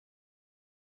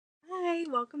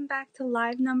Welcome back to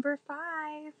live number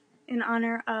 5 in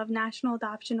honor of National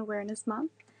Adoption Awareness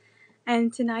Month.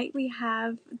 And tonight we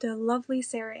have the lovely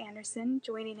Sarah Andersen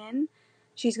joining in.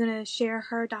 She's going to share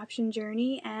her adoption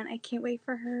journey, and I can't wait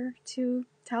for her to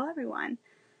tell everyone.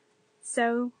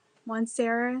 So once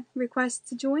Sarah requests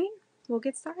to join, we'll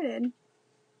get started.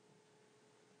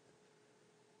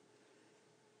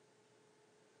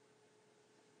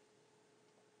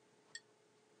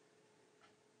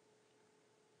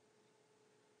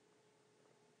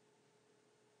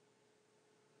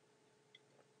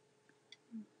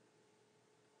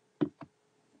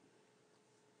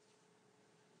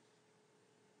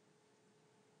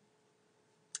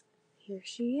 Here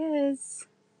she is.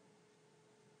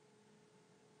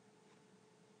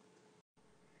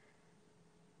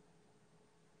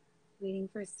 Waiting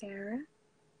for Sarah.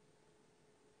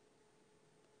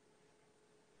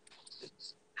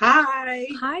 Hi.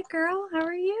 Hi, girl. How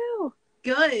are you?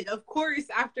 Good. Of course,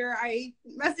 after I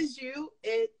messaged you,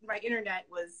 my internet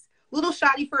was a little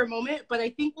shoddy for a moment, but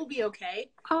I think we'll be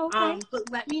okay. Oh, okay. But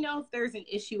let me know if there's an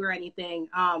issue or anything.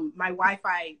 My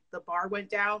Wi-Fi, the bar went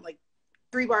down, like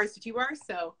 3 bars to 2 bars,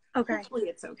 so Okay. hopefully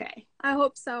it's okay. I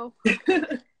hope so.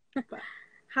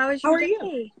 How was How your are day?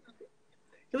 you?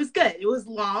 It was good. It was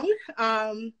long,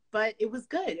 but it was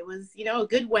good. It was, a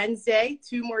good Wednesday,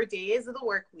 2 more days of the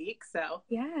work week, so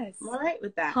Yes. I'm all right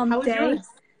with that. Hump How was day. yours?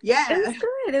 Yeah. It was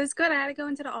good. It was good. I had to go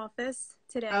into the office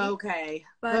today. Okay.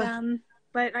 But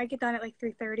I get done at like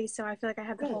 3:30, so I feel like I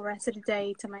have the whole rest of the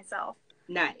day to myself.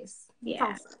 Nice. Yeah.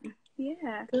 Awesome.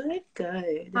 Yeah.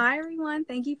 Good. Hi, everyone.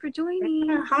 Thank you for joining.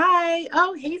 Hi.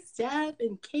 Oh, hey, Steph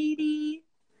and Katie.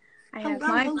 I have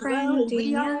my friend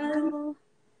Danielle.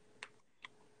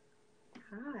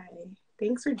 Hi.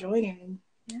 Thanks for joining.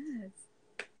 Yes.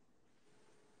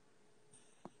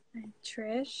 And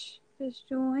Trish just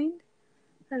joined.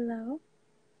 Hello.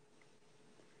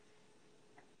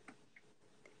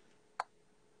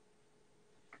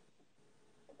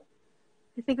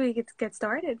 I think we could get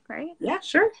started, right? Yeah,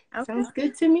 sure. Okay. Sounds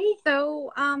good to me.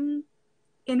 So,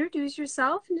 introduce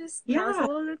yourself and just tell us a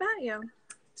little bit about you.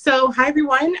 So, hi,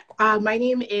 everyone. My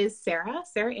name is Sarah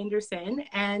Andersen,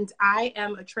 and I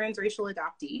am a transracial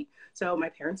adoptee. So my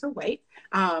parents are white.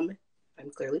 I'm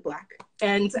clearly Black.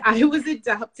 And I was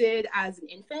adopted as an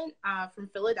infant from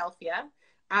Philadelphia.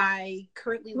 I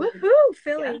currently live in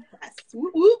Philly. Yes.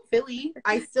 Woo, Philly.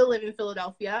 I still live in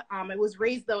Philadelphia. I was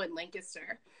raised, though, in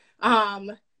Lancaster.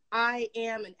 I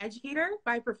am an educator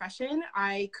by profession.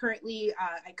 I currently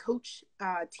I coach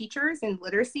teachers in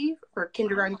literacy for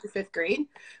kindergarten to 5th grade.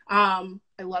 I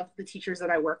love the teachers that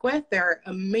I work with. They're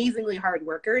amazingly hard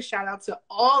workers. Shout out to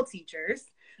all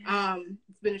teachers.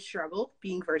 It's been a struggle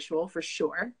being virtual for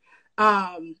sure.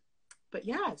 But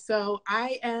yeah, so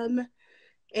I'm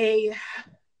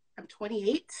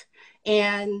 28,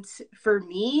 and for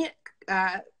me,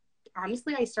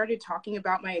 honestly, I started talking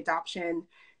about my adoption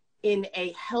in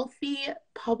a healthy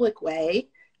public way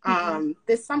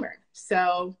this summer.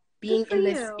 So being in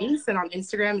this space and on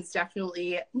Instagram is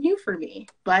definitely new for me,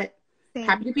 but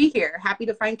happy to be here. Happy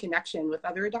to find connection with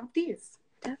other adoptees.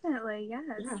 Definitely, yes.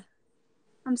 Yeah.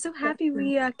 I'm so happy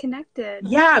we connected.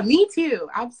 Yeah, me too.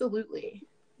 Absolutely.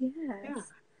 Yes.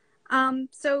 Yeah.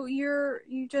 So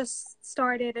you just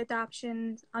started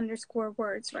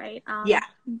adoption_words, right? Yeah.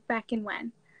 Back in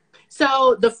when?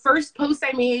 So the first post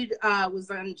I made was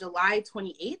on July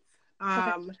 28th.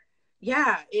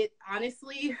 Yeah, it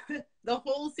honestly, the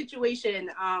whole situation,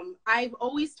 I've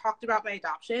always talked about my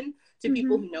adoption to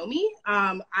people who know me.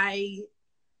 I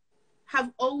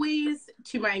have always,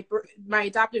 to my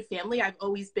adoptive family, I've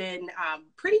always been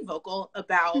pretty vocal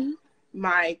about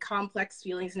my complex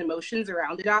feelings and emotions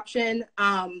around adoption.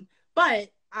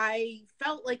 But I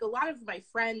felt like a lot of my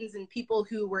friends and people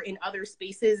who were in other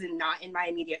spaces and not in my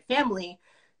immediate family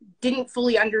didn't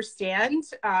fully understand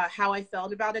how I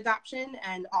felt about adoption,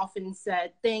 and often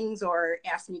said things or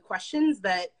asked me questions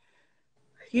that,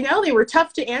 they were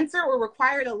tough to answer or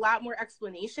required a lot more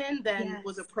explanation than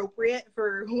was appropriate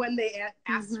for when they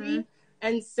asked me.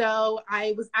 And so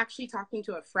I was actually talking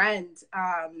to a friend,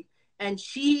 and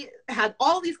she had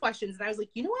all these questions, and I was like,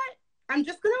 you know what? I'm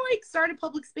just going to start a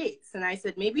public space. And I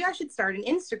said, maybe I should start an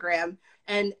Instagram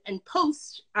and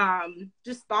post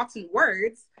just thoughts and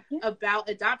words about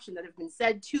adoption that have been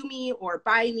said to me or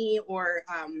by me or,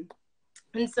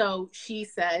 and so she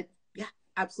said, yeah,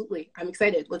 absolutely. I'm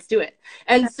excited. Let's do it.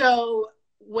 And so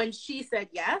when she said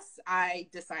yes, I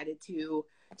decided to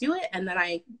do it. And then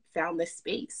I found this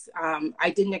space. I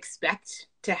didn't expect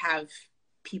to have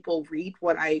people read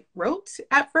what I wrote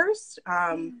at first.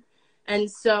 And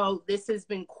so this has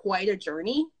been quite a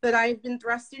journey that I've been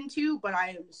thrust into, but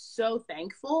I am so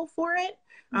thankful for it.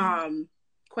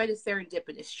 Quite a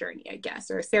serendipitous journey, I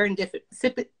guess, or a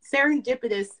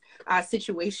serendipitous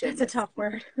situation. That's a tough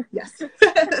word. Yes.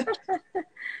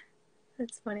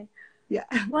 That's funny. Yeah.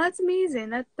 Well, that's amazing.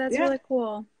 That's really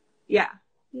cool. Yeah.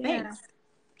 Yeah. Thanks.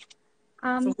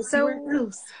 So we'll see where it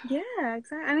goes. Yeah,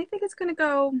 exactly. And I think it's going to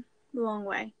go a long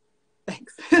way.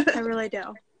 Thanks. I really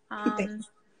do.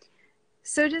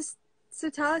 So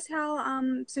tell us how,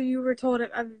 so you were told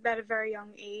at a very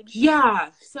young age. Yeah.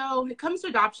 So when it comes to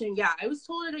adoption, yeah, I was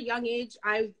told at a young age.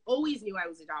 I always knew I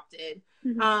was adopted.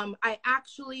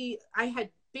 I had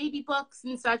baby books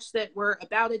and such that were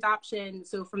about adoption.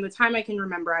 So from the time I can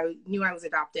remember, I knew I was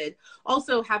adopted.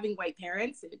 Also, having white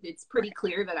parents, it's pretty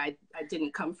clear that I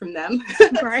didn't come from them.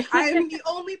 Right. I'm the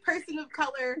only person of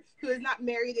color who is not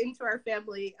married into our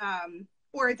family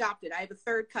or adopted. I have a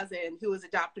third cousin who was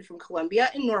adopted from Colombia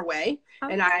in Norway.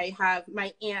 Okay. And I have,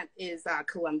 my aunt is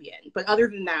Colombian. But other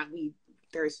than that,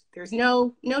 there's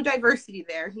no diversity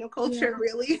there, no culture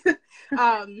really. But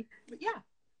yeah.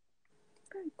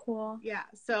 Very cool. Yeah.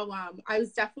 So I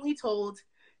was definitely told,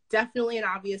 definitely an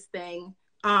obvious thing.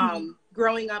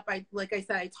 Growing up, like I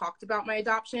said, I talked about my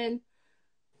adoption.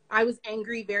 I was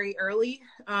angry very early,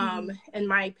 and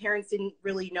my parents didn't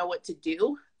really know what to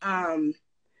do.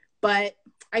 But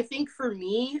I think for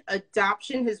me,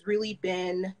 adoption has really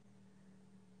been,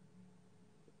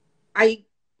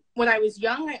 when I was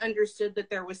young, I understood that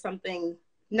there was something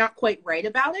not quite right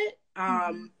about it.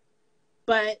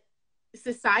 But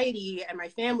society and my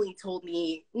family told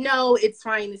me, no, it's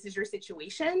fine. This is your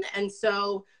situation. And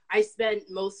so I spent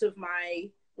most of my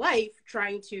life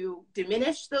trying to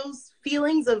diminish those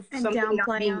feelings of and something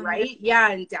not being right.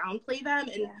 Yeah. And downplay them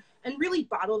and really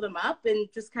bottle them up and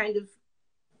just kind of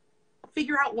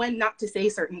figure out when not to say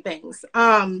certain things.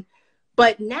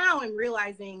 But now I'm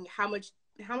realizing how much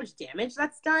damage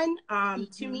that's done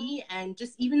to me, and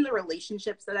just even the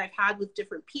relationships that I've had with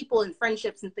different people and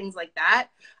friendships and things like that.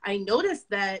 I noticed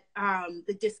that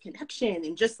the disconnection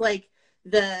and just like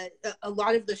a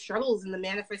lot of the struggles and the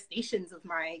manifestations of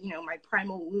my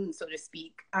primal wounds, so to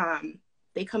speak,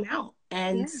 they come out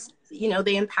and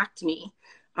they impact me.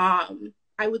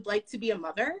 I would like to be a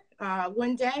mother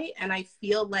one day, and I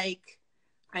feel like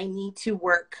I need to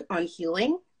work on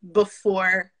healing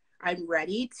before I'm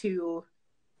ready to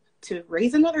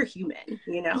raise another human,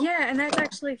 Yeah, and that's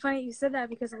actually funny you said that,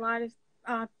 because a lot of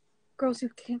girls who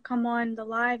can come on the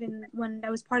live, and when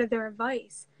that was part of their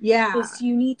advice, is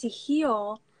you need to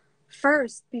heal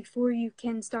first before you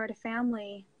can start a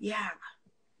family. Yeah,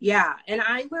 and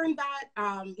I learned that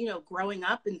growing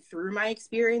up and through my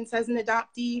experience as an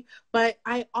adoptee, but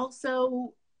I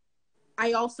also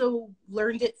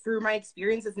learned it through my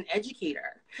experience as an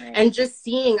educator, and just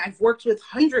seeing, I've worked with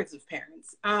hundreds of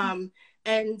parents,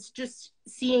 and just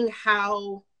seeing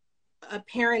how a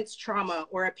parent's trauma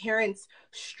or a parent's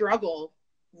struggle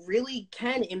really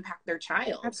can impact their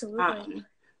child. Absolutely.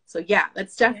 So yeah,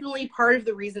 that's definitely part of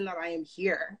the reason that I am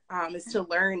here, is to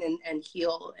learn and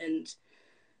heal and,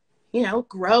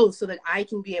 grow so that I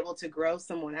can be able to grow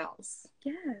someone else.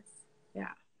 Yes.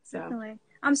 Yeah. So definitely.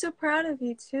 I'm so proud of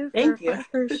you too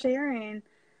for sharing.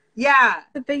 Yeah.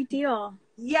 It's a big deal.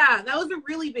 Yeah, that was a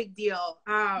really big deal.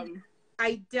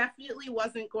 I definitely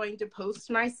wasn't going to post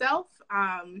myself.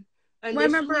 I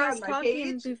remember us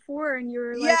talking before, and you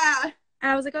were like,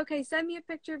 and I was like, okay, send me a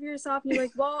picture of yourself. And you're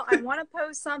like, well, I want to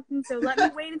post something, so let me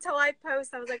wait until I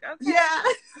post. I was like, okay. Yeah.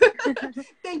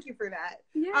 Thank you for that.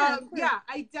 Yeah.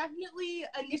 I definitely,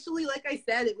 initially, like I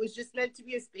said, it was just meant to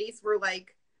be a space where,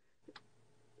 like,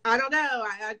 I don't know.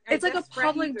 It's like a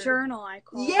public journal, I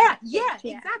call it. Yeah,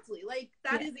 exactly. Like,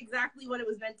 that is exactly what it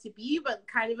was meant to be, but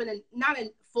kind of not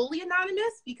fully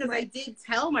anonymous, because I did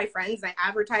tell my friends, I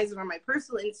advertised it on my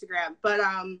personal Instagram, but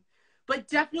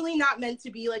definitely not meant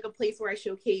to be like a place where I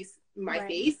showcase my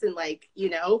face and, like,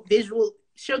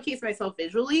 showcase myself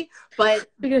visually. But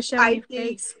I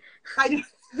think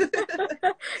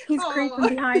he's creeping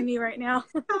behind me right now.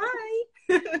 Hi.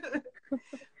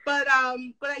 But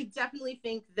I definitely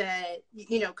think that,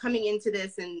 coming into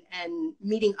this and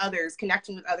meeting others,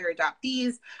 connecting with other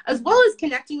adoptees, as well as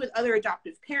connecting with other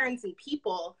adoptive parents and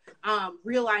people,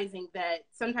 realizing that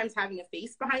sometimes having a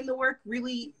face behind the work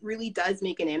really, really does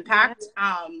make an impact.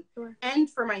 And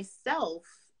for myself,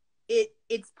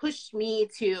 it's pushed me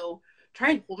to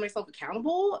try and hold myself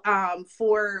accountable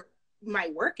for my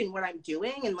work and what I'm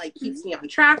doing, and, like, keeps me on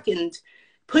track and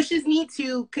pushes me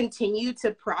to continue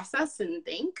to process and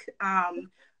think.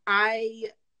 My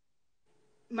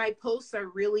posts are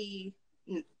really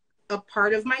a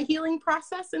part of my healing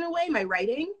process in a way, my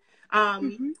writing.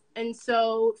 And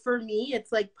so for me,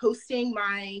 it's like posting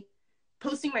my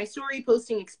story,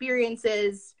 posting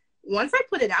experiences. Once I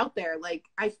put it out there, like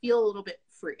I feel a little bit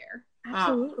freer.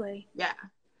 Absolutely. Yeah.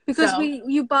 Because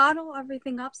you bottle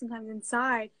everything up sometimes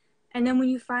inside, and then when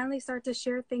you finally start to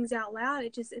share things out loud,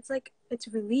 it's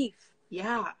relief.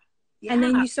 Yeah. Yeah. And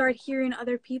then you start hearing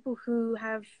other people who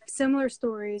have similar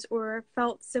stories or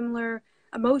felt similar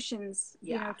emotions,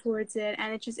 you know, towards it,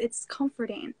 and it's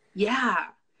comforting. Yeah.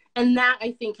 And that,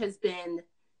 I think, has been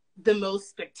the most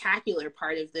spectacular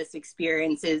part of this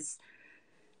experience, is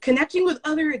connecting with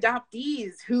other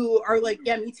adoptees who are like,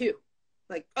 yeah, me too.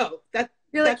 Like, oh, that's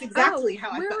exactly how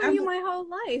I felt. Where were you my whole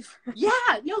life? Yeah,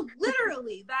 no,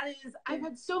 literally. That is, I've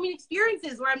had so many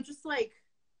experiences where I'm just like,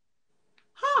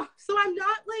 so I'm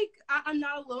not like, I'm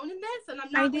not alone in this, and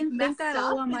I'm not, I didn't think that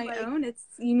all on my own.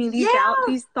 You mean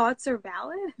these thoughts are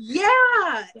valid?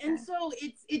 Yeah. And so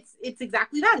it's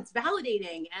exactly that. It's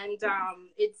validating, and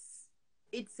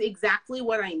it's exactly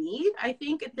what I need, I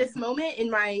think, at this moment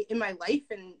in my life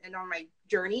and on my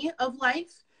journey of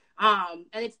life. And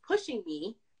it's pushing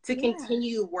me to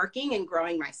continue working and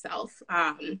growing myself.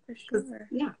 For sure.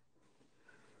 Yeah.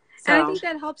 So. And I think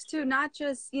that helps too, not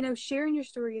just, you know, sharing your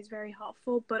story is very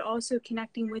helpful, but also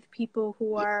connecting with people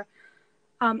who are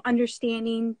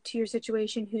understanding to your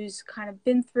situation, who's kind of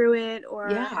been through it or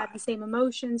had the same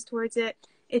emotions towards it.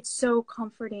 It's so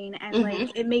comforting, and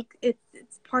like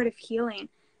it's part of healing.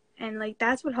 And like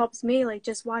that's what helps me, like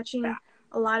just watching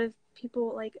a lot of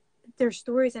people, like their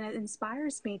stories, and it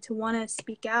inspires me to want to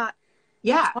speak out.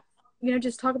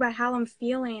 Just talk about how I'm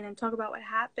feeling and talk about what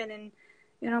happened.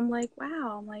 And I'm like,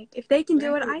 wow, I'm like, if they can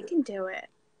do it, I can do it.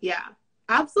 Yeah,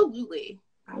 absolutely.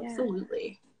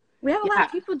 We have a lot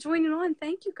of people joining on.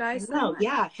 Thank you guys so much.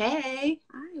 Yeah. Hey.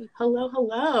 Hi.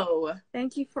 Hello.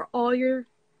 Thank you for all your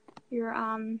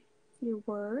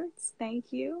words.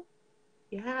 Thank you.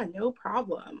 Yeah, no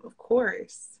problem. Of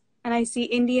course. And I see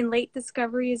Indian Late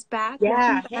Discovery is back.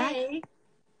 Yeah. Hey.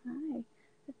 Hi.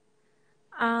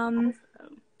 Awesome.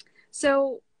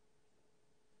 So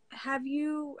have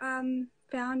you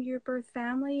found your birth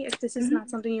family? If this is not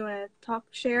something you want to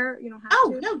share, you don't have to.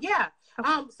 Oh, no, yeah.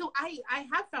 Okay. So I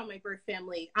have found my birth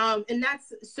family. And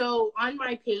that's, so on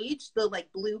my page, the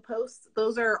like blue posts,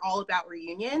 those are all about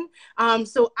reunion.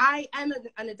 So I am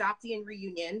an adoptee in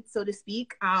reunion, so to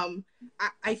speak.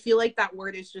 I feel like that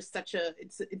word is just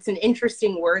it's an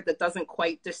interesting word that doesn't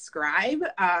quite describe,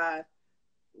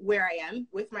 where I am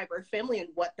with my birth family and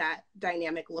what that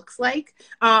dynamic looks like.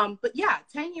 But yeah,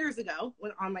 10 years ago,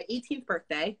 when on my 18th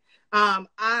birthday, my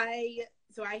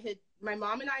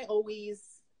mom and I always,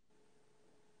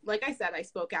 like I said, I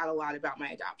spoke out a lot about my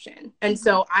adoption. And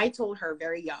so I told her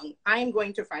very young, I am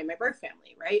going to find my birth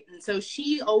family, right? And so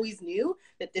she always knew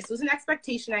that this was an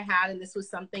expectation I had, and this was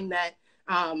something that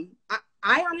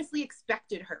I honestly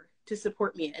expected her to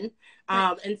support me in.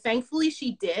 And thankfully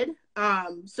she did.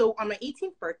 So on my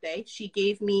 18th birthday, she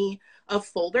gave me a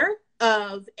folder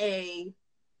of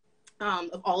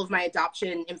all of my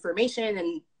adoption information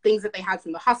and things that they had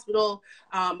from the hospital.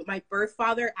 My birth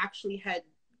father actually had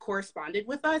corresponded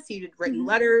with us. He had written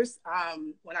letters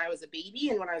when I was a baby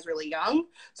and when I was really young.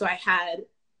 So I had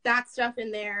that stuff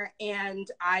in there, and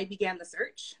I began the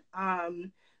search.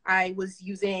 I was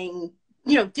using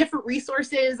different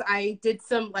resources. I did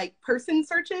some like person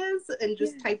searches and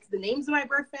just typed the names of my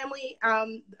birth family,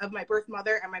 of my birth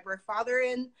mother and my birth father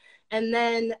in. And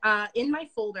then in my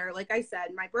folder, like I said,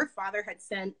 my birth father had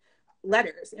sent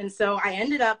letters. And so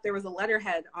there was a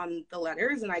letterhead on the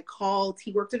letters, and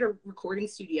he worked at a recording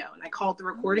studio, and I called the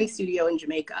recording studio in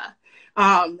Jamaica.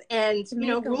 And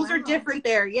rules are different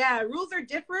there. Yeah, rules are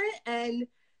different. And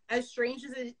as strange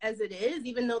as it is,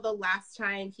 even though the last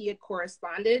time he had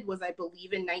corresponded was, I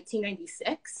believe, in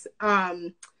 1996,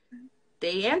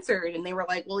 they answered and they were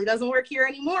like, well, he doesn't work here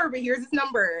anymore, but here's his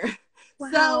number.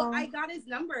 Wow. So I got his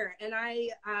number, and I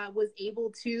was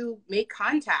able to make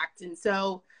contact. And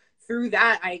so through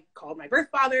that, I called my birth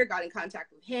father, got in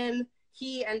contact with him.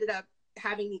 He ended up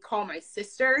having me call my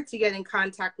sister to get in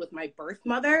contact with my birth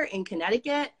mother in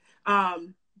Connecticut.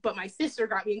 But my sister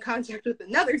got me in contact with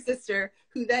another sister,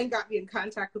 who then got me in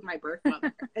contact with my birth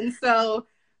mother. And so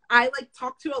I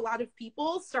talked to a lot of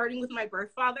people, starting with my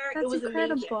birth father. That's it was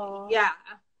incredible. Amazing.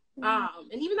 Yeah.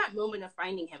 And even that moment of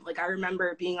finding him, I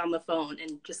remember being on the phone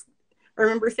and I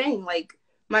remember saying,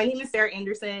 my name is Sarah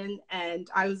Andersen, and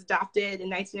I was adopted in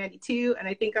 1992, and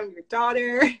I think I'm your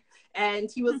daughter.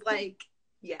 And he was like,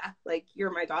 yeah,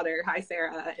 you're my daughter. Hi,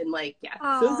 Sarah. And yeah.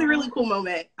 Aww. So it was a really cool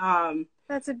moment.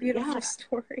 That's a beautiful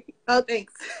story. Oh,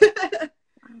 thanks.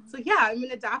 So yeah, I'm an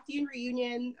adoptee in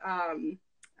reunion. I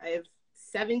have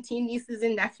 17 nieces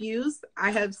and nephews.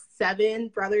 I have 7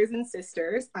 brothers and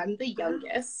sisters. I'm the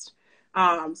youngest.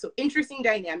 So interesting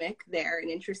dynamic there, an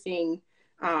interesting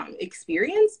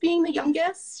experience being the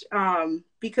youngest,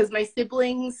 because my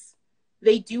siblings,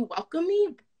 they do welcome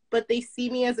me, but they see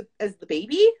me as the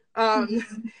baby.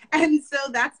 And so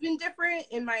that's been different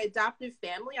in my adoptive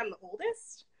family. I'm the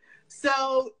oldest.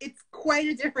 So it's quite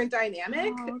a different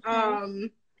dynamic. Oh,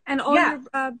 okay. And all your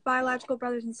biological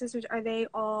brothers and sisters, are they at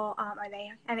all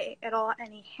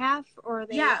any half, or are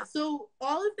they? Yeah, so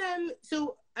all of them,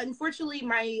 so unfortunately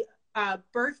my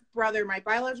birth brother, my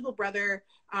biological brother,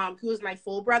 who was my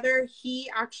full brother, he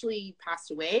actually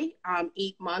passed away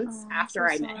 8 months after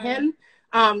I met him.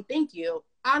 Thank you.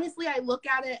 Honestly, I look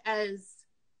at it as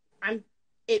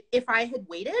if I had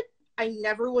waited, I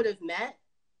never would have met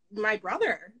my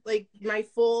brother, like my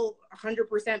full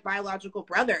 100% biological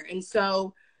brother. And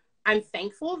so I'm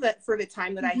thankful that for the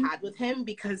time that I had with him,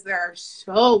 because there are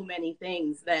so many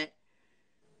things that,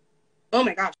 oh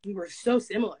my gosh, we were so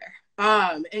similar.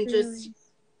 And just,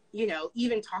 you know,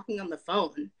 even talking on the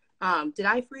phone. Did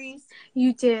I freeze?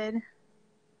 You did.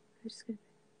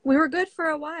 We were good for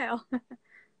a while.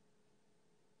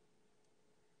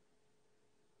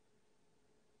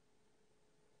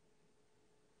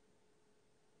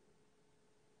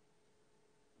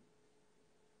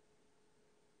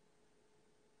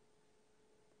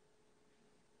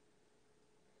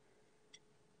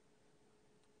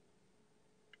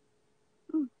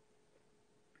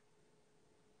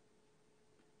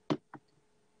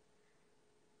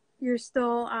 You're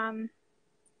still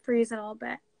freezing a little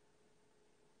bit.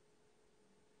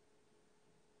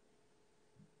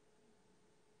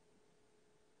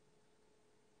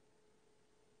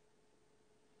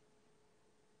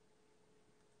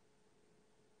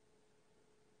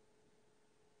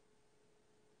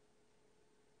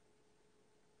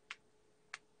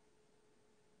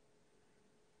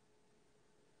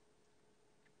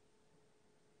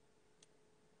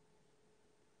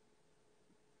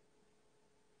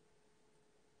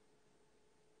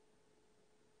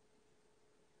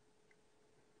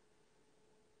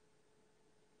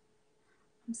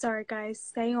 I'm sorry, guys.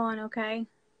 Stay on, okay?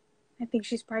 I think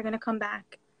she's probably going to come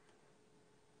back.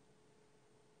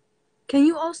 Can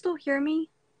you all still hear me?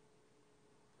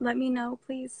 Let me know,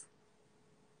 please.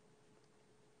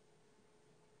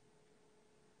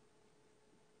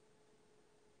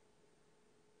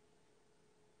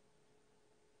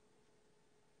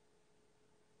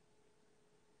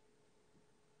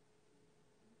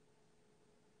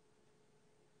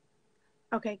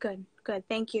 Okay, good.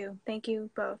 Thank you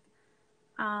both.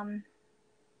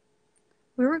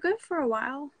 We were good for a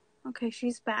while. Okay,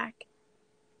 she's back.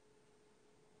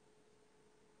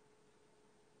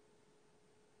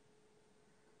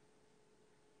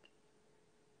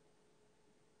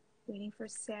 Waiting for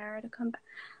Sarah to come back.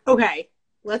 Okay,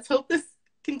 let's hope this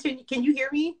continue. Can you hear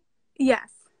me? Yes.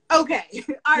 Okay.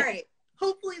 All right.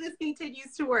 Hopefully this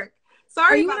continues to work.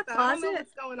 Sorry about that. I don't know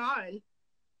what's going on.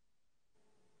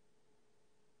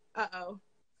 Uh-oh.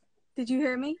 Did you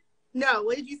hear me? No.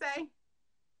 What did you say?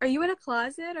 Are you in a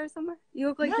closet or somewhere? You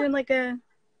look like you're in like a...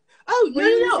 Oh,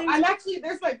 no. I'm actually,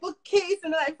 there's my bookcase,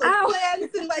 and then I have like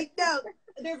plants, and like, no,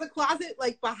 there's a closet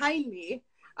like behind me.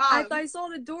 I saw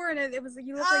the door, and it was,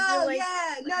 you look like you're like...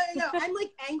 yeah. No. I'm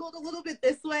like angled a little bit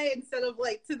this way instead of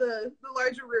like to the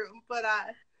larger room. But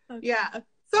yeah.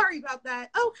 Sorry about that.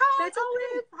 Oh, hi,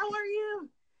 Olive. How are you?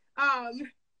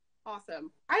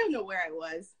 Awesome. I don't know where I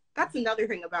was. That's another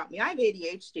thing about me. I have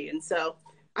ADHD, and so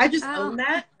I just own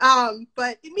that.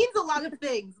 But it means a lot of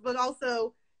things, but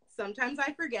also sometimes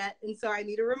I forget, and so I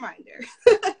need a reminder.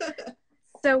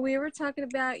 So we were talking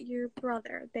about your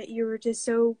brother, that you were just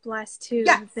so blessed to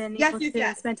have been able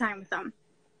to spend time with them.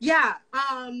 Yeah.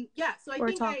 So I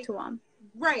think talk to him.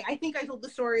 Right. I think I told the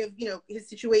story of, you know, his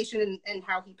situation and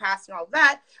how he passed and all of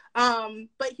that.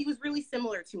 But he was really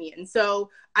similar to me. And so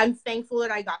I'm thankful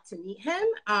that I got to meet him.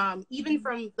 Even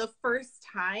from the first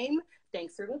time,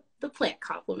 thanks for the plant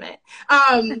compliment.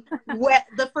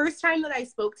 The first time that I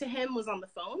spoke to him was on the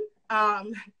phone.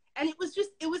 And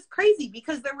it was crazy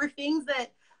because there were things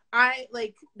that I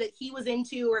like that he was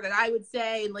into or that I would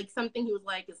say, and like something he was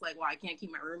like, it's like, well, I can't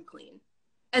keep my room clean.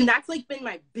 And that's like been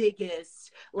my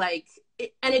biggest, like,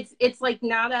 it's like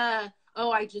not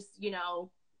I just, you know,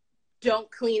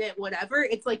 don't clean it, whatever.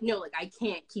 It's like, no, like I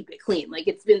can't keep it clean. Like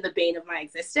it's been the bane of my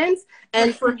existence.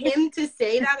 And for him to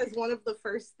say that as one of the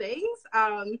first things,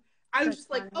 I was just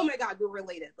like, oh my God, we're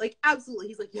related. Like, absolutely.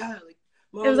 He's like, yeah, like,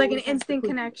 it was like an instant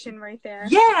connection right there.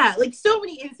 Yeah, like so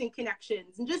many instant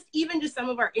connections, and just some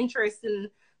of our interests and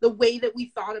the way that we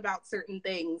thought about certain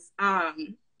things.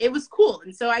 it was cool.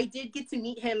 And so I did get to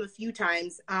meet him a few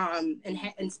times,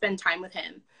 and spend time with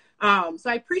him. So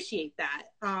I appreciate that.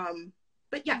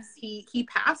 But yes, he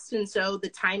passed. And so the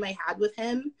time I had with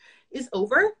him is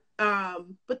over.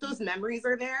 But those memories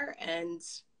are there, and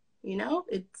you know,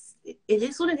 it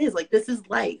is what it is. Like, this is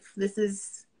life. This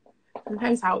is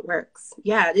sometimes how it works.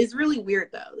 Yeah, it is really weird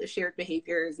though, the shared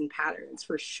behaviors and patterns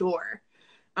for sure.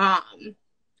 Um,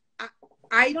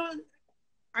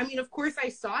 I mean, of course I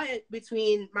saw it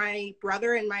between my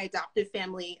brother and my adoptive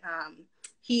family.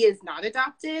 He is not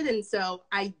adopted. And so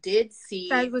I did see.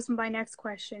 That was my next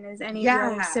question, is any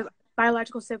of your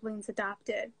biological siblings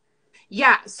adopted?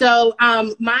 Yeah. So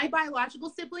my biological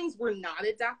siblings were not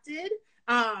adopted.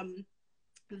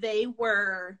 They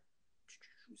were,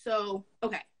 so,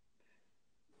 okay.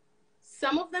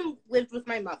 Some of them lived with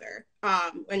my mother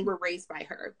and were raised by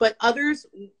her, but others,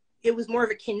 it was more of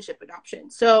a kinship adoption.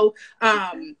 So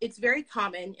it's very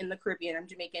common in the Caribbean. I'm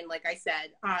Jamaican, like I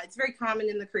said. It's very common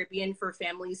in the Caribbean for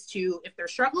families to, if they're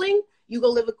struggling, you go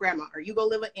live with grandma, or you go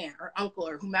live with aunt or uncle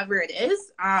or whomever it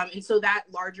is. And so that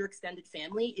larger extended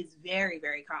family is very,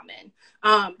 very common.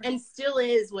 And still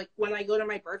is. Like, when I go to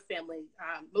my birth family,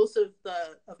 most of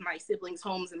my siblings'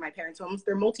 homes and my parents' homes,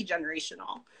 they're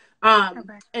multi-generational.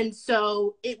 And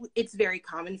so it's very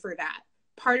common for that.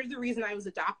 Part of the reason I was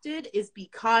adopted is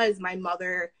because my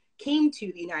mother came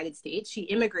to the United States. She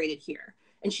immigrated here,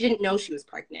 and she didn't know she was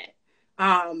pregnant.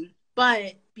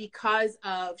 But because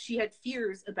she had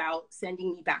fears about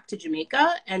sending me back to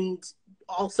Jamaica, and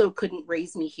also couldn't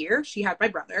raise me here. She had my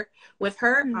brother with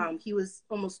her. He was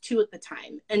almost 2 at the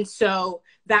time. And so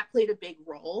that played a big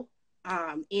role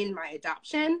in my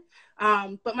adoption.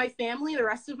 But my family, the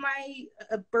rest of my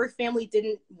birth family,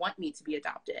 didn't want me to be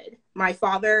adopted. My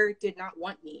father did not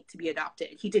want me to be adopted.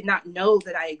 He did not know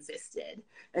that I existed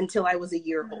until I was a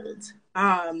year old.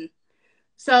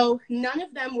 So none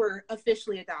of them were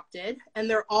officially adopted, and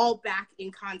they're all back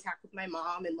in contact with my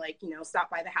mom and, like, you know,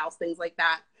 stop by the house, things like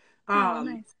that.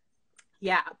 Nice.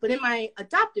 Yeah. But in my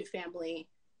adoptive family,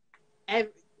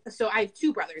 so I have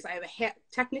 2 brothers. I have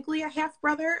technically a half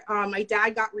brother. My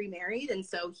dad got remarried, and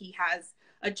so he has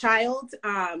a child.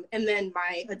 And then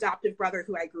my adoptive brother,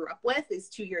 who I grew up with, is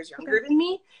 2 years younger than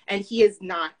me, and he is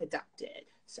not adopted.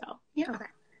 So, yeah. Okay.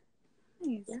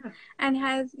 Nice. Yeah. And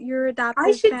has your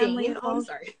adoptive family at all? I'm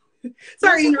sorry.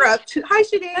 Sorry to interrupt. Hi,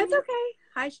 Shadane. That's okay.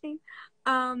 Hi,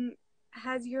 Shadane.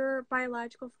 Has your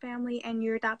biological family and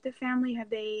your adoptive family,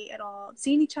 have they at all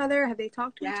seen each other? Have they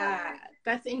talked to each other? Yeah,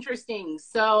 that's interesting.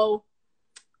 So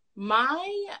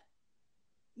my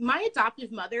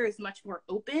adoptive mother is much more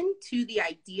open to the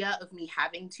idea of me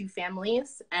having 2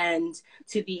 families, and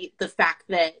to the fact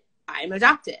that I'm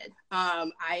adopted. I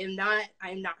am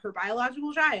not her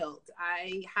biological child.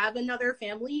 I have another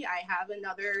family. I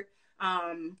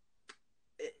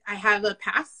have a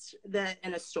past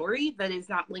and a story that is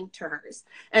not linked to hers.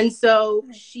 And so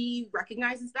she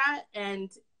recognizes that. And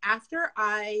after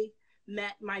I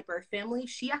met my birth family,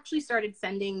 she actually started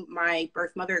sending my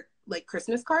birth mother, like,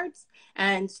 Christmas cards.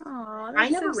 And I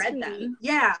never read them.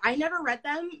 Yeah, I never read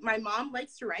them. My mom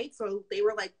likes to write, so they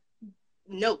were like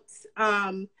notes.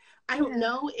 I don't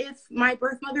know if my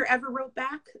birth mother ever wrote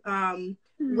back.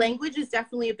 Language is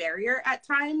definitely a barrier at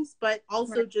times, but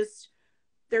also just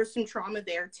there's some trauma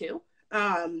there too.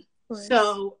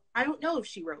 So I don't know if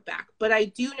she wrote back, but I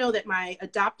do know that my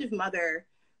adoptive mother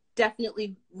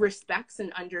definitely respects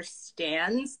and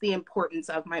understands the importance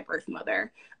of my birth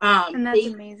mother. And that's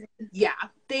amazing. Yeah,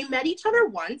 they met each other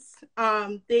once.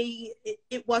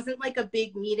 It wasn't like a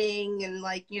big meeting and,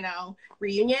 like, you know,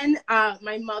 reunion.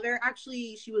 My mother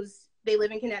actually, they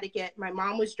live in Connecticut. My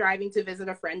mom was driving to visit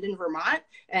a friend in Vermont,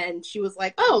 and she was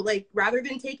like, oh, like, rather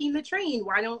than taking the train,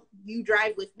 why don't you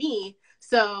drive with me?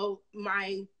 So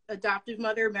my adoptive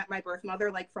mother met my birth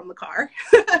mother, like, from the car.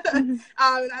 And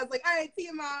I was like, all right, see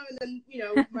you, Mom. And then, you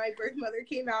know, my birth mother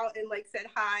came out and, like, said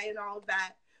hi and all of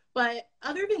that. But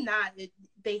other than that,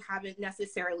 they haven't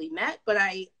necessarily met. But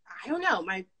I don't know.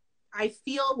 I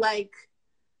feel like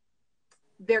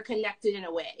they're connected in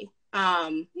a way.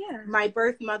 My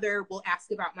birth mother will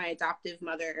ask about my adoptive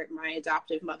mother. My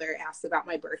adoptive mother asks about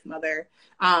my birth mother.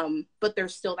 But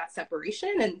there's still that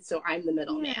separation, and so I'm the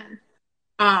middleman.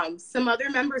 Some other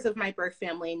members of my birth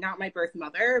family, not my birth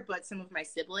mother, but some of my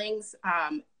siblings,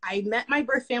 I met my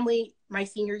birth family my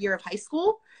senior year of high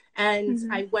school, and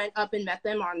I went up and met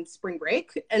them on spring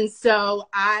break. And so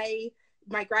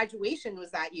my graduation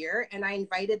was that year, and I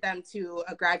invited them to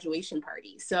a graduation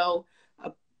party. So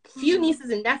a few nieces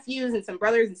and nephews and some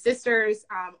brothers and sisters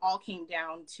all came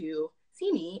down to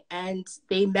see me, and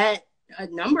they met a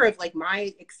number of, like,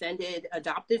 my extended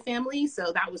adoptive family.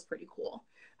 So that was pretty cool.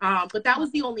 But that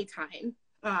was the only time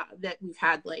that we've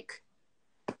had like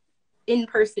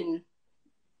in-person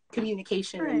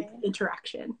communication and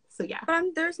interaction. So yeah.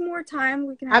 But there's more time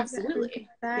we can have. Absolutely.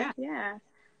 That. Yeah,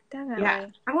 definitely. Yeah.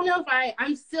 I don't know if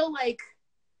I'm still like,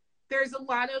 there's a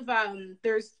lot of,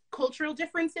 there's cultural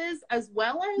differences as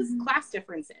well as class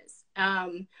differences,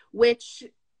 which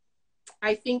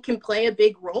I think can play a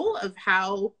big role of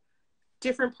how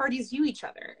different parties view each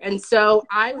other. And so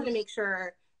I want to make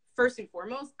sure, first and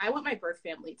foremost, I want my birth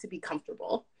family to be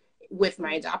comfortable with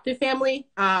my adoptive family.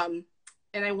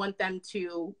 And I want them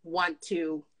to want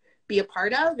to be a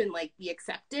part of and like be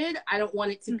accepted. I don't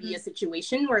want it to be a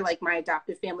situation where like my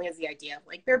adoptive family has the idea of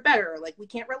like they're better, or like we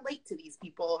can't relate to these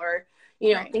people, or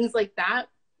you know, things like that.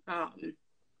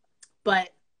 But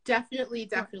definitely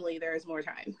there's more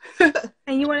time.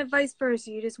 And you want it vice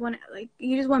versa. You just want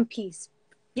peace.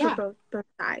 For both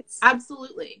sides.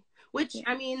 Absolutely. Which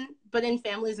I mean, but in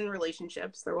families and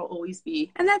relationships, there will always be.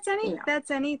 And that's any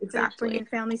like bringing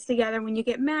families together when you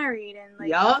get married, and like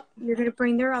you're gonna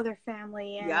bring their other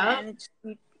family, and it's,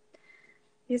 you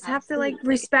just have to like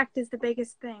respect is the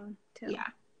biggest thing too. Yeah,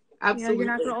 absolutely. You're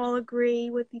not gonna all agree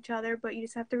with each other, but you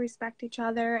just have to respect each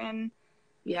other, and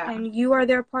you are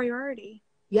their priority.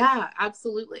 Yeah,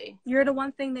 absolutely. You're the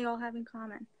one thing they all have in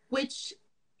common. Which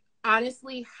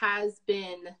honestly has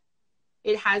been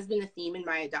a theme in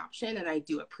my adoption, and I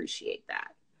do appreciate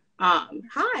that.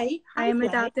 Hi, I am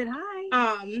adopted.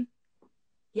 Hi.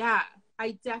 Yeah,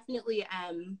 I definitely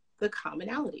am the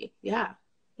commonality. Yeah,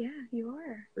 you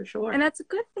are for sure, and that's a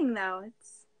good thing though.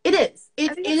 It is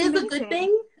a good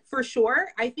thing for sure.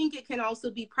 I think it can also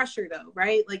be pressure though,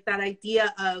 right? Like that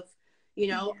idea of, you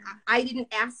know, I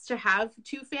didn't ask to have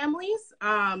two families,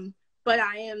 but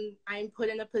I'm put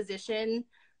in a position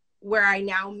where I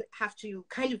now have to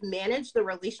kind of manage the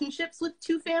relationships with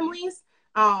two families.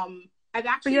 I've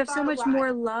actually, but you have so much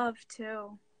more love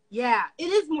too. Yeah, it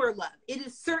is more love. It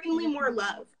is certainly more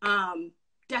love.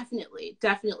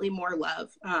 Definitely more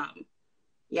love.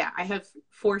 Yeah, I have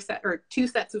two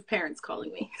sets of parents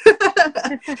calling me.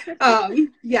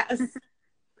 Yes,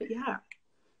 but yeah.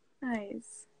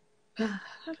 Nice.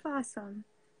 That's awesome.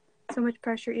 So much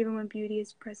pressure, even when beauty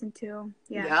is present too.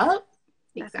 Yeah. Yep.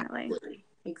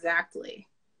 Exactly.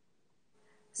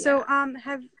 So,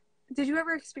 did you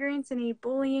ever experience any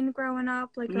bullying growing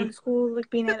up, like going to school, like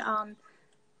being at,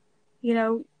 you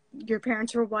know, your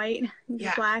parents were white,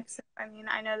 you're black. So, I mean,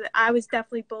 I know that I was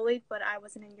definitely bullied, but I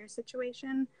wasn't in your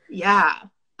situation. Yeah.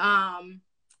 I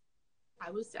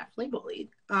was definitely bullied.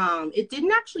 It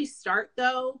didn't actually start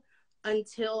though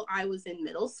until I was in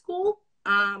middle school.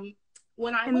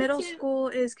 When I middle school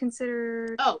is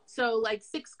considered... so like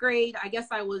 6th grade, I guess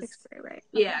I was... 6th grade, right.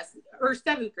 Yes, or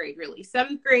 7th grade, really.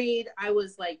 7th grade, I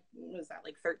was like, what was that,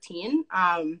 like 13?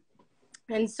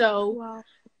 And so... 12,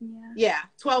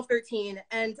 12, 13.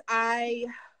 And I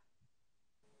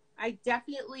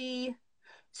definitely...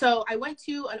 So I went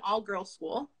to an all-girls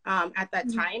school at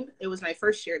that time. It was my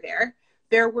first year there.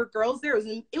 There were girls there.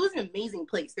 It was an amazing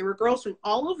place. There were girls from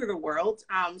all over the world.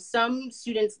 Some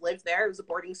students lived there. It was a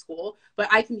boarding school, but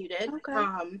I commuted. Okay.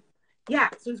 So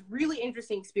it was a really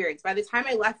interesting experience. By the time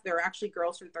I left, there were actually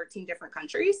girls from 13 different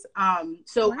countries.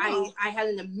 So wow. I had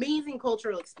an amazing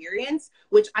cultural experience,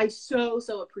 which I so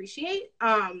appreciate.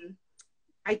 I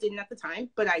didn't at the time,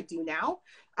 but I do now.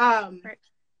 Right.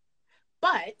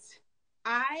 But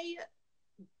I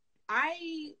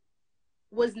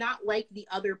was not like the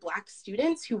other Black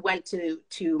students who went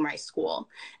to my school.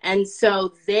 And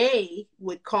so they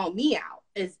would call me out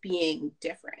as being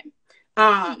different.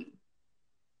 I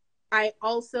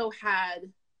also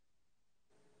had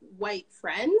white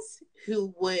friends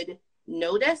who would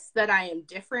notice that I am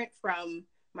different from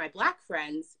my Black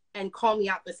friends and call me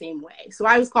out the same way. So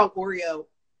I was called Oreo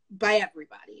by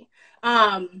everybody.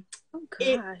 Oh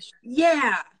gosh.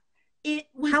 It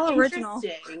was how interesting,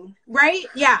 original. Right?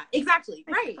 Yeah, exactly.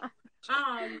 Right.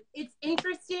 It's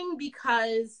interesting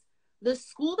because the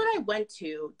school that I went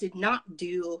to did not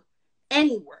do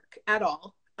any work at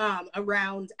all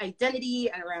around identity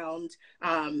and around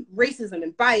racism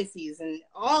and biases and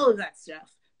all of that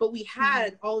stuff. But we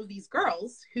had all of these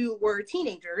girls who were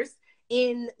teenagers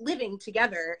living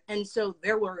together. And so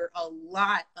there were a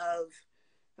lot of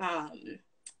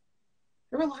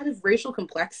racial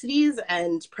complexities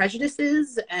and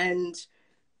prejudices, and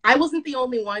I wasn't the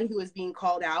only one who was being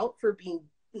called out for being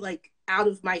like out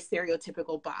of my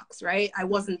stereotypical box, right? I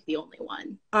wasn't the only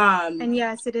one. And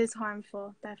yes, it is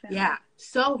harmful, definitely. Yeah,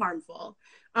 so harmful.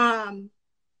 But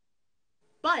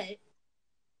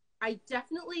I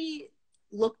definitely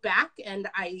look back and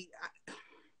I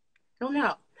don't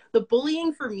know. The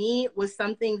bullying for me was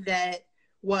something that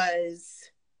was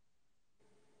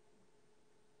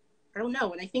I don't know,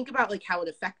 when I think about like how it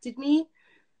affected me,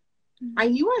 Mm-hmm. I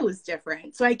knew I was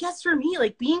different. So I guess for me,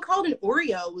 like being called an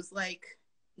Oreo was like,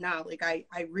 nah, like I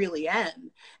really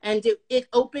am. And it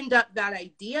opened up that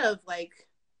idea of like,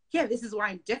 yeah, this is why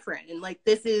I'm different. And like,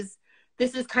 this is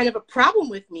kind of a problem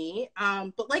with me.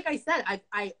 But like I said,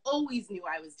 I always knew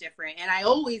I was different. And I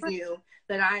always knew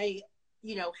that I,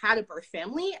 you know, had a birth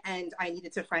family and I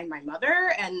needed to find my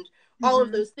mother and all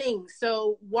of those things.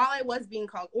 So while I was being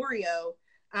called Oreo,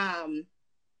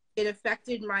 it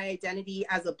affected my identity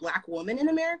as a Black woman in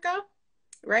America,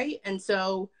 right? And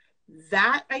so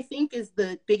that, I think, is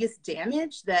the biggest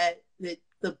damage that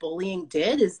the bullying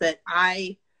did, is that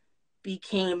I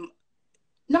became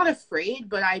not afraid,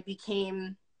 but I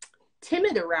became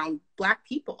timid around Black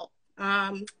people.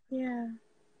 Not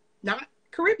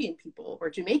Caribbean people or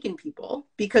Jamaican people,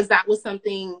 because that was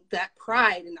something, that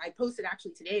pride, and I posted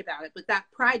actually today about it, but that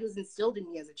pride was instilled in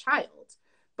me as a child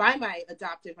by my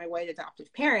white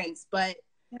adoptive parents. But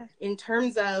in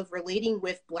terms of relating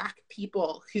with Black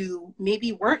people who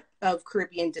maybe weren't of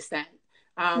Caribbean descent,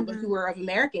 but who were of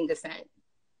American descent,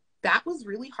 that was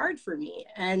really hard for me.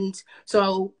 And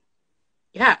so,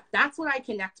 yeah, that's what I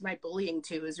connect my bullying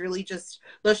to, is really just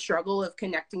the struggle of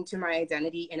connecting to my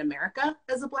identity in America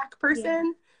as a Black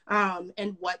person,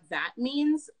 and what that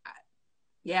means.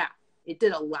 Yeah, it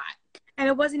did a lot. And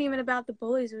it wasn't even about the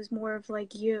bullies. It was more of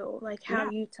like you, like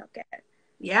how you took it.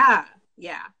 Yeah,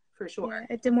 for sure.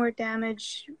 Yeah, it did more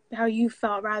damage how you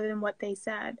felt rather than what they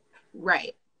said.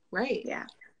 Right. Yeah.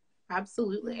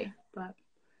 Absolutely. But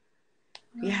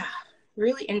yeah,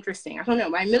 really interesting. I don't know.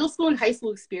 My middle school and high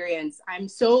school experience, I'm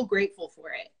so grateful for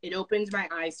it. It opened my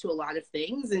eyes to a lot of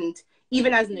things. And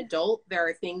even as an adult, there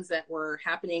are things that were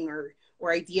happening or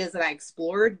ideas that I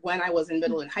explored when I was in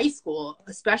middle and high school,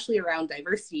 especially around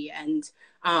diversity and,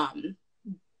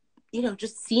 you know,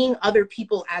 just seeing other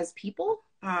people as people.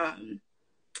 Yeah,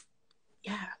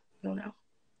 I don't know.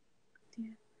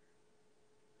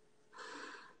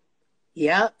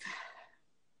 Yep.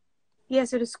 Yeah,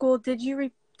 so the school, did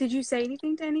you say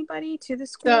anything to anybody, to the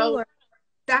school? So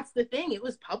that's the thing. It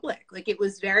was public. Like, it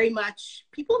was very much,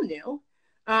 people knew.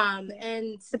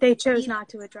 And but they chose not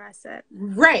to address it.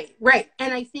 Right.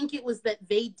 And I think it was that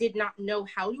they did not know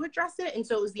how to address it. And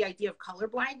so it was the idea of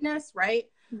colorblindness, right?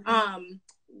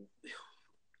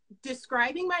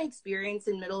 Describing my experience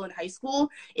in middle and high school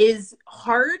is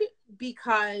hard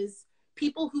because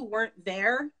people who weren't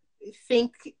there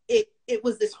think it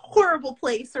was this horrible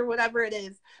place or whatever it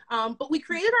is. But we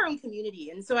created our own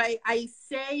community. And so I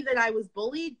say that I was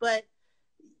bullied, but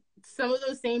some of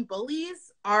those same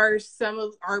bullies are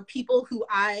people who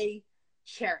I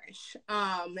cherish,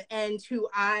 and who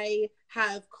I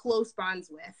have close bonds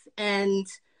with. And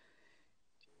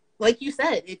like you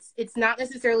said, it's not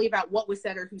necessarily about what was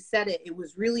said or who said it. It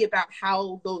was really about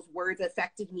how those words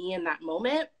affected me in that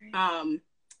moment.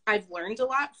 I've learned a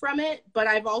lot from it, but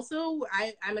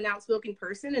I'm an outspoken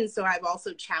person. And so I've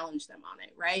also challenged them on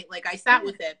it, right? Like, I sat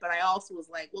with it, but I also was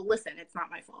like, well, listen, it's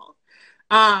not my fault.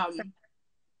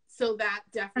 So that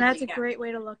definitely, and that's a great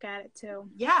way to look at it too.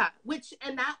 Yeah,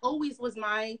 and that always was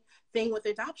my thing with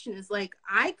adoption, is like,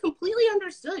 I completely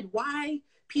understood why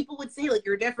people would say, like,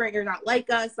 you're different, you're not like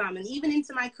us. And even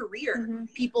into my career,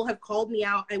 people have called me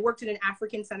out. I worked in an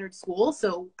African-centered school,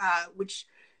 so which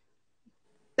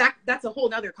that's a whole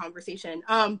nother conversation.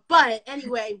 But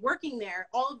anyway, working there,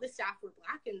 all of the staff were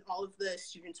Black and all of the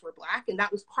students were Black, and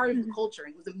that was part of the culture,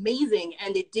 and it was amazing,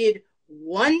 and it did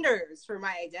wonders for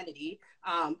my identity.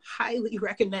 Highly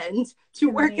recommend to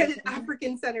work at an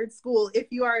African-centered school if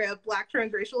you are a Black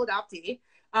transracial adoptee.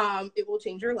 It will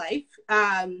change your life.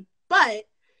 But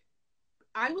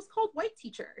I was called white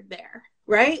teacher there,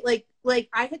 right? Like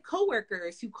I had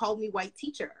coworkers who called me white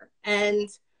teacher, and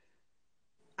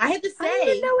I had to say, I don't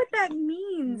even know what that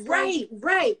means.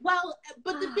 Right. Well,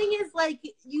 but the thing is, like,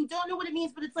 you don't know what it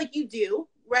means, but it's like, you do,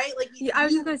 right? Like, I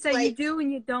was just gonna say, like, you do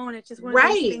and you don't. It's just one of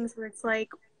those things where it's like,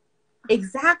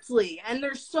 exactly. And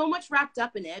there's so much wrapped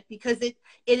up in it, because it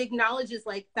acknowledges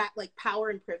like that, like, power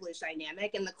and privilege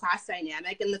dynamic and the class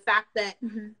dynamic, and the fact that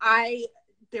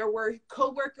there were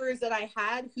coworkers that I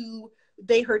had who,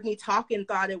 they heard me talk and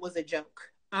thought it was a joke.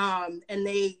 And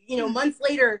they, you know, months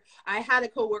later, I had a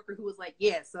coworker who was like,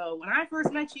 yeah, so when I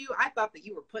first met you, I thought that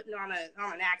you were putting on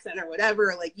an accent or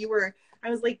whatever. Like, I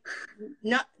was like,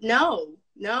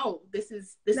 no, this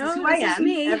is who I am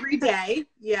every day.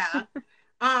 Yeah.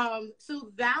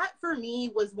 So that for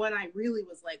me was when I really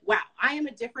was like, wow, I am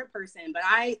a different person, but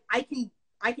I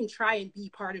can try and be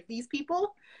part of these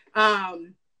people.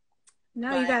 You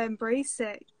gotta embrace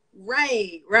it.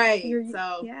 Right.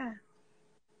 So yeah.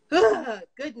 Ugh,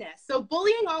 goodness. So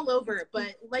bullying all over,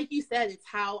 but like you said, it's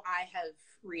how I have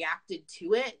reacted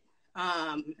to it.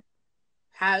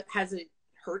 Has it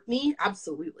hurt me?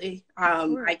 Absolutely.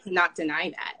 I cannot deny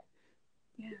that.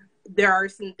 Yeah. There are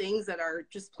some things that are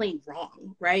just plain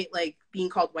wrong, right? Like being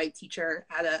called white teacher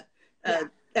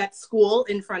at school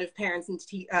in front of parents and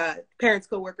parents,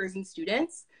 coworkers, and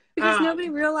students. Because nobody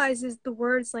realizes the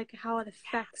words, like how it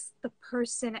affects the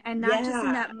person, and not just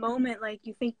in that moment. Like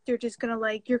you think they're just gonna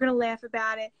you're gonna laugh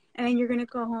about it, and then you're gonna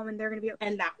go home and they're gonna be.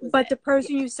 And that was. But the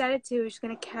person you said it to is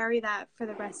gonna carry that for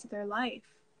the rest of their life.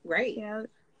 Right. You know.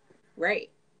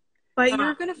 Right. But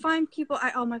you're gonna find people.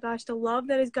 Oh my gosh, the love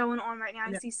that is going on right now.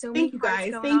 I see so many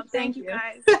hearts going up. Thank you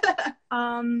guys.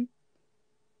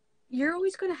 You're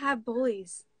always gonna have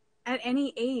bullies at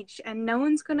any age, and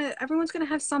everyone's gonna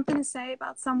have something to say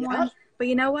about someone. Yep. But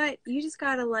you know what? You just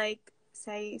gotta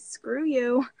say, screw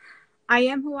you. I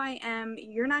am who I am.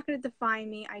 You're not gonna define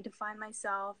me. I define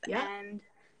myself. Yep. And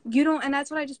you don't. And that's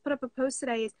what I just put up a post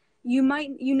today. Is you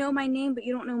know my name, but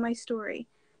you don't know my story.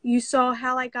 You saw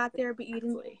how I got there, but you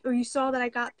didn't, or you saw that I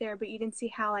got there, but you didn't see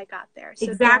how I got there.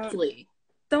 So exactly.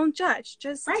 Don't judge.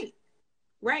 Just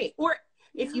right. Or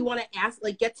if you want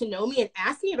to get to know me and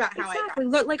ask me about how I got.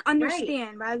 Look,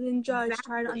 understand rather than judge.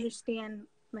 Exactly. Try to understand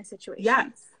my situation.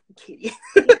 Yes, Katie.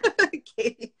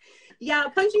 Katie. Yeah,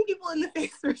 punching people in the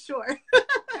face for sure.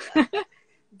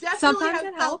 Definitely Sometimes have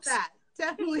it felt helps. that.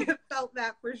 Definitely have felt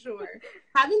that for sure.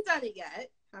 Haven't done it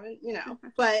yet.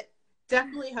 But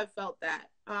definitely have felt that.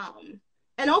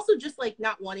 And also just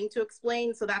not wanting to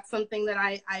explain. So that's something that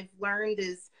I've learned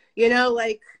is,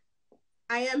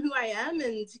 I am who I am,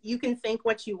 and you can think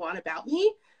what you want about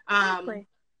me. Exactly.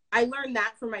 I learned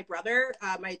that from my brother.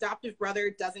 My adoptive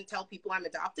brother doesn't tell people I'm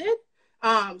adopted.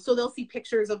 So they'll see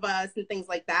pictures of us and things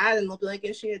like that, and they'll be like,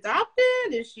 is she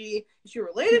adopted? Is she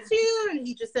related to you? And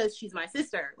he just says, she's my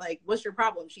sister. Like, what's your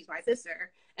problem? She's my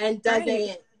sister. And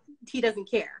he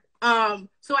doesn't care.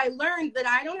 So I learned that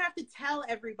I don't have to tell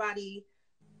everybody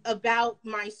about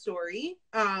my story.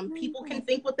 People can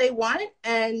think what they want,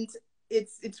 and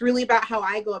it's really about how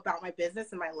I go about my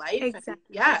business and my life.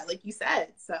 Exactly. And like you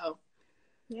said. So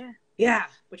yeah,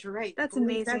 but you're right. That's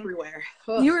bullies amazing. Everywhere.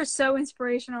 You are so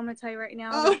inspirational. I'm gonna tell you right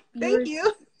now. Oh, thank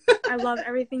you. I love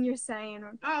everything you're saying.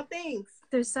 Oh, thanks.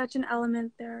 There's such an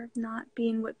element there of not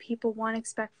being what people want to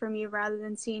expect from you, rather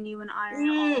than seeing you and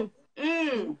honoring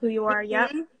who you are.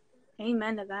 Mm-hmm. Yep.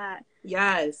 Amen to that.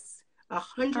 Yes,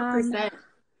 100%.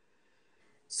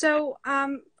 So, I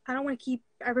don't want to keep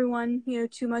everyone,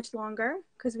 too much longer,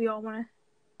 because we all want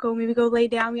to go lay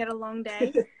down. We had a long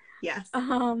day. Yes.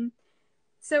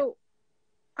 So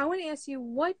I want to ask you,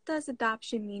 what does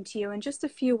adoption mean to you in just a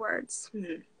few words?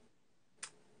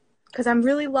 Because I'm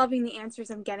really loving the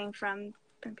answers I'm getting from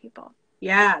people.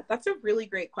 Yeah, that's a really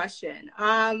great question.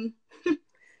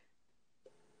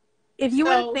 If you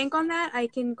want to think on that, I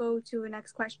can go to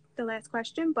the last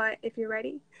question, but if you're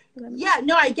ready.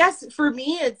 I guess for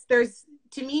me,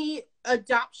 to me,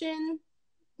 adoption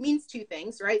means two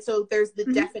things, right? So there's the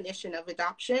definition of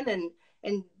adoption,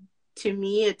 and to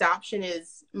me, adoption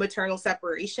is maternal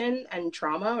separation and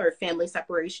trauma, or family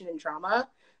separation and trauma.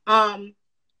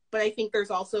 But I think there's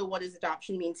also, what does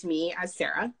adoption mean to me as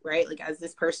Sarah, right? Like, as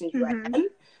this person who I am.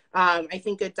 I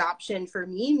think adoption for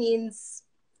me means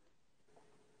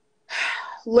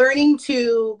learning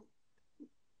to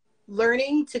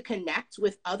connect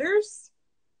with others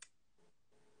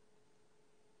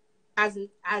as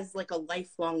like a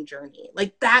lifelong journey.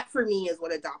 Like, that for me is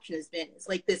what adoption has been. It's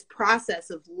like this process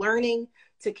of learning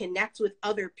to connect with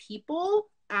other people,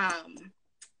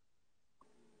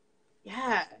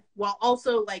 while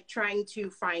also trying to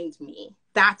find me.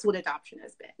 That's what adoption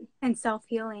has been. And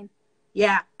self-healing.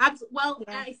 Yeah, absolutely. Well,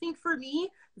 I think for me,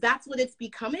 that's what it's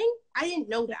becoming. I didn't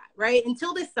know that, right?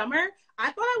 Until this summer,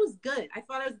 I thought I was good. I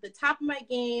thought I was at the top of my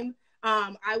game.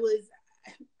 I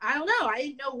don't know. I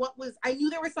didn't know I knew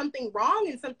there was something wrong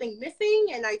and something missing.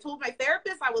 And I told my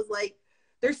therapist, I was like,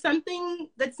 there's something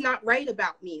that's not right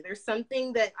about me. There's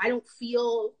something that I don't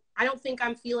think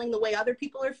I'm feeling the way other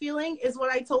people are feeling, is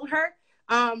what I told her.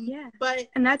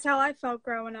 And that's how I felt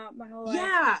growing up my whole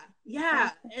life.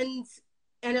 Yeah.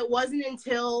 And it wasn't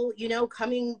until,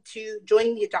 joining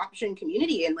the adoption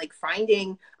community and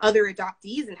finding other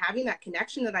adoptees and having that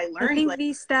connection that I learned. I think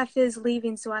the staff is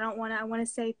leaving, so I want to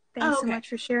say thanks so much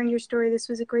for sharing your story. This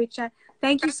was a great chat.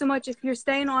 Thank you so much. If you're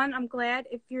staying on, I'm glad.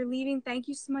 If you're leaving, thank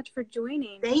you so much for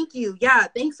joining. Thank you. Yeah.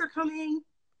 Thanks for coming.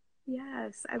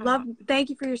 Yes. Thank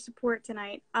you for your support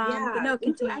tonight. But no,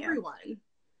 thank continue. you, everyone.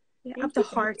 Yeah, up to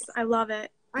hearts. I love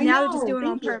it. They're just doing it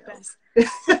on purpose.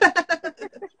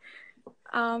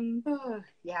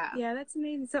 Yeah. Yeah, that's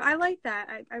amazing. So I like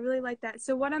that. I really like that.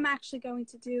 So what I'm actually going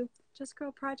to do, Just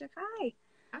Girl Project, hi.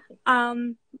 Hi.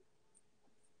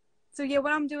 So yeah,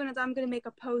 what I'm doing is I'm going to make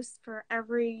a post for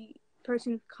every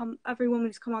woman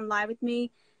who's come on live with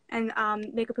me, and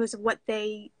make a post of what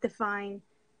they define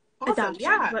Awesome. adoption,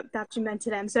 Yeah. what adoption meant to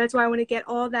them. So that's why I want to get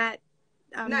all that.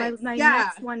 Nice. My Yeah.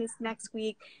 next one is next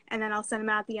week, and then I'll send them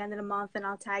out at the end of the month, and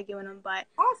I'll tag you in them. But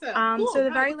Awesome. Cool. so the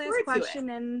No, I very look last forward to it. question,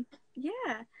 and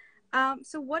yeah,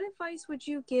 so what advice would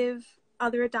you give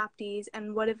other adoptees,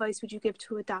 and what advice would you give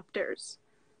to adopters?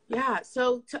 Yeah.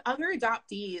 So to other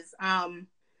adoptees,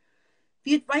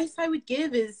 the advice I would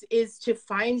give is to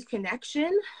find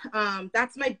connection.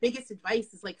 That's my biggest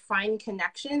advice, is like find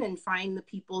connection and find the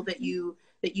people that you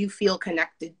feel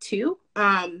connected to.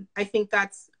 I think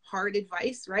that's hard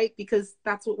advice, right? Because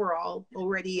that's what we're all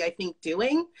already, I think,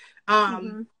 doing.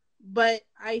 But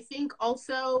I think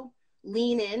also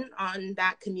lean in on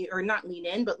that community, or not lean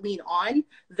in, but lean on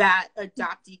that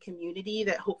adoptee community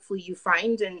that hopefully you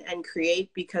find and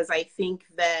create, because I think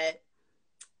that,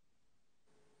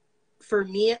 for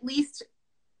me at least,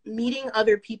 meeting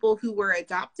other people who were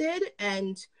adopted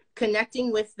and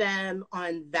connecting with them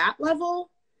on that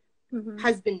level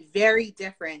has been very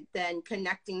different than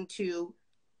connecting to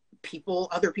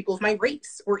other people of my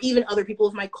race, or even other people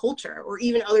of my culture, or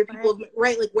even other people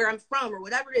right, like where I'm from, or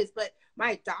whatever it is. But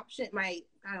my adoption, I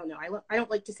don't know, I don't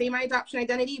like to say my adoption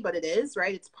identity, but it is,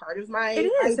 right? It's part of my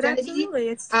identity. Absolutely.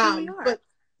 It's who we are. But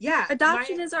yeah,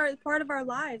 adoption is part of our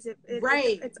lives. It's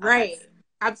right. us.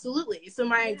 Absolutely. So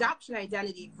my adoption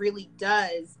identity really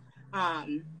does, I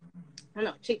don't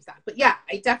know, shapes that. But yeah,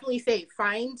 I definitely say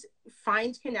find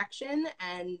connection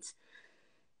and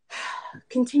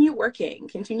continue working,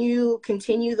 continue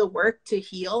the work to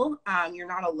heal. You're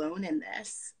not alone in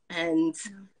this. And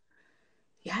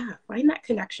yeah, find that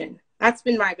connection. That's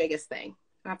been my biggest thing.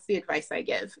 That's the advice I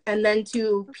give. And then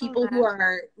to people who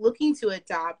are looking to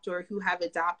adopt or who have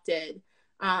adopted,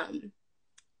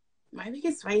 my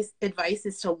biggest advice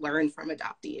is to learn from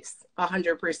adoptees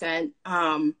 100%.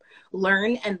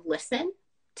 Learn and listen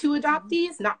to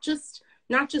adoptees, not just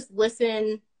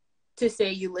listen to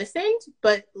say you listened,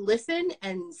 but listen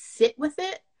and sit with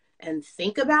it and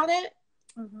think about it.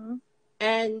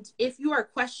 And if you are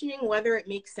questioning whether it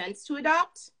makes sense to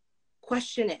adopt,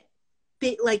 question it.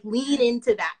 Like lean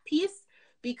into that piece,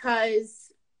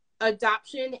 because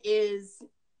adoption is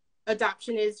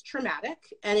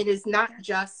traumatic, and it is not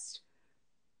just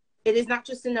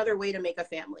another way to make a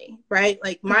family, right?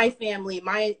 Like my family,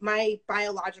 my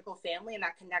biological family, and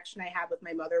that connection I had with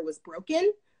my mother was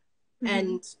broken.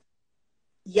 And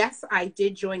yes, I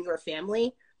did join your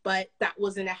family, but that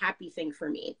wasn't a happy thing for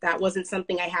me. That wasn't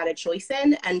something I had a choice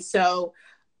in. And so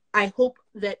I hope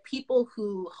that people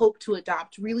who hope to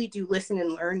adopt really do listen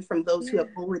and learn from those who have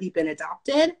already been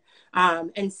adopted,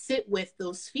 and sit with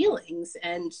those feelings,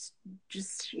 and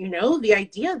just, the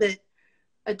idea that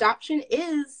adoption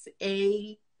is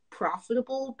a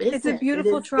profitable business. It's a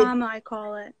beautiful trauma, I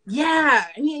call it. Yeah.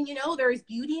 I mean, there's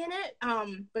beauty in it.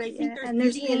 But I think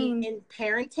there's beauty in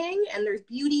parenting, and there's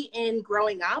beauty in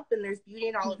growing up, and there's beauty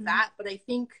in all of that. But I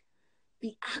think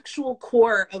the actual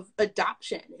core of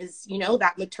adoption is,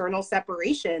 that maternal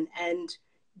separation and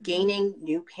gaining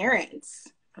new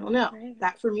parents. I don't know.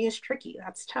 That for me is tricky.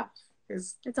 That's tough.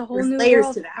 It's a whole new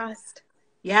layers to that.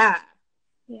 Yeah.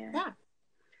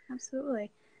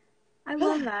 Absolutely. I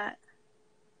love that.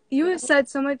 You have said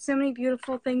so many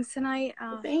beautiful things tonight.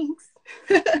 Thanks.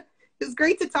 It was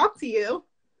great to talk to you.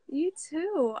 You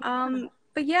too.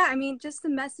 But yeah, I mean, just the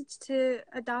message to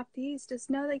adoptees, just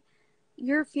know, like,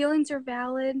 your feelings are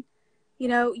valid.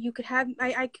 You could have,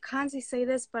 I constantly say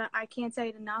this, but I can't say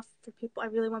it enough for people. I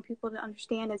really want people to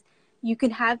understand is you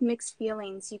can have mixed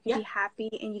feelings. You can be happy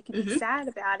and you can be sad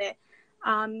about it.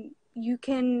 You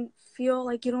can feel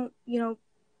like you don't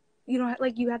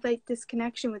like you have like this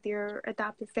connection with your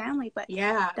adopted family, but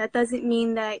that doesn't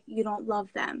mean that you don't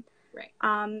love them. Right.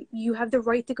 You have the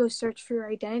right to go search for your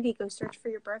identity, go search for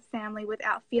your birth family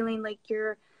without feeling like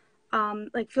you're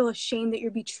feel ashamed that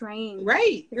you're betraying.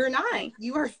 Right. You're not.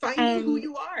 You are finding who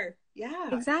you are. Yeah.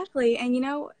 Exactly. And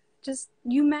just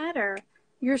you matter.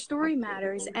 Your story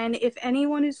matters. And if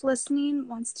anyone who's listening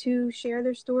wants to share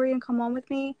their story and come on with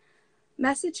me,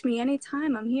 message me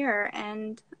anytime. I'm here.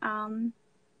 And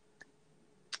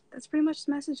that's pretty much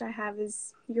the message I have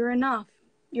is you're enough.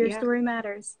 Your story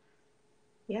matters.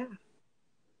 Yeah.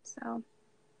 So,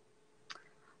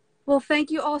 well, thank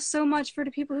you all so much for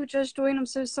the people who just joined. I'm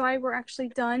so sorry we're actually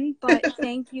done, but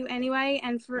thank you anyway.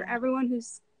 And for everyone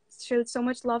who's showed so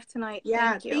much love tonight.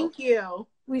 Yeah, thank you.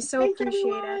 We so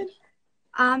appreciate it.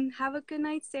 Have a good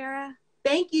night, Sarah.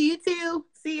 Thank you. You too.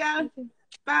 See ya. You too.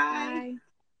 Bye. Bye.